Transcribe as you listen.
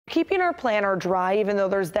keeping our planner dry, even though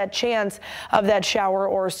there's that chance of that shower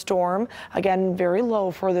or storm. Again, very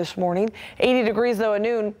low for this morning. 80 degrees though at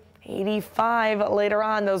noon. 85 later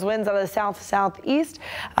on. Those winds out of the southeast,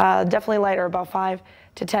 definitely lighter, about 5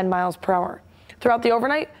 to 10 miles per hour. Throughout the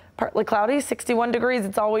overnight, partly cloudy, 61 degrees.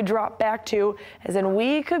 It's all we drop back to, as in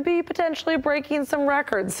we could be potentially breaking some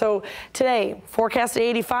records. So today, forecasted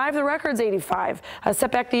 85, the record's 85.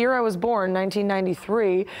 Set back the year I was born,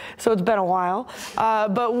 1993, so it's been a while.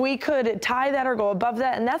 But we could tie that or go above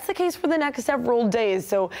that, and that's the case for the next several days.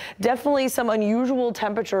 So definitely some unusual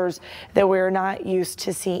temperatures that we're not used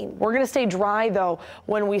to seeing. We're going to stay dry, though,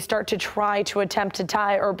 when we start to try to attempt to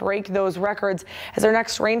tie or break those records, as our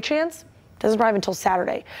next rain chance doesn't arrive until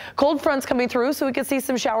Saturday. Cold fronts coming through, so we could see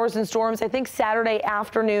some showers and storms, I think, Saturday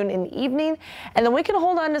afternoon and evening. And then we can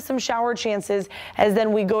hold on to some shower chances as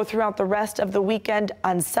then we go throughout the rest of the weekend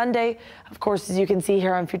on Sunday. Of course, as you can see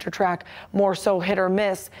here on Future Track, more so hit or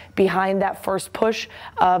miss behind that first push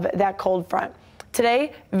of that cold front.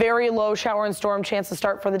 Today, very low shower and storm chance to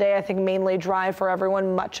start for the day. I think mainly dry for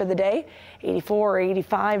everyone much of the day. 84 or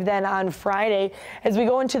 85 then on Friday. As we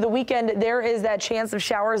go into the weekend, there is that chance of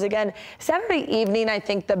showers again. Saturday evening, I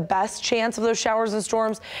think the best chance of those showers and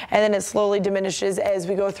storms, and then it slowly diminishes as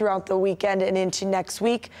we go throughout the weekend and into next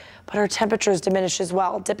week. But our temperatures diminish as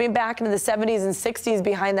well, dipping back into the 70s and 60s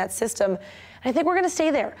behind that system. I think we're going to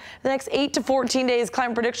stay there the next 8 to 14 days.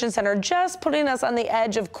 Climate Prediction Center just putting us on the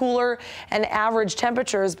edge of cooler and average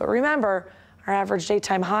temperatures. But remember, our average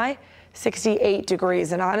daytime high, 68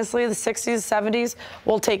 degrees. And honestly, the 60s, 70s,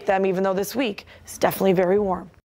 we'll take them, even though this week is definitely very warm.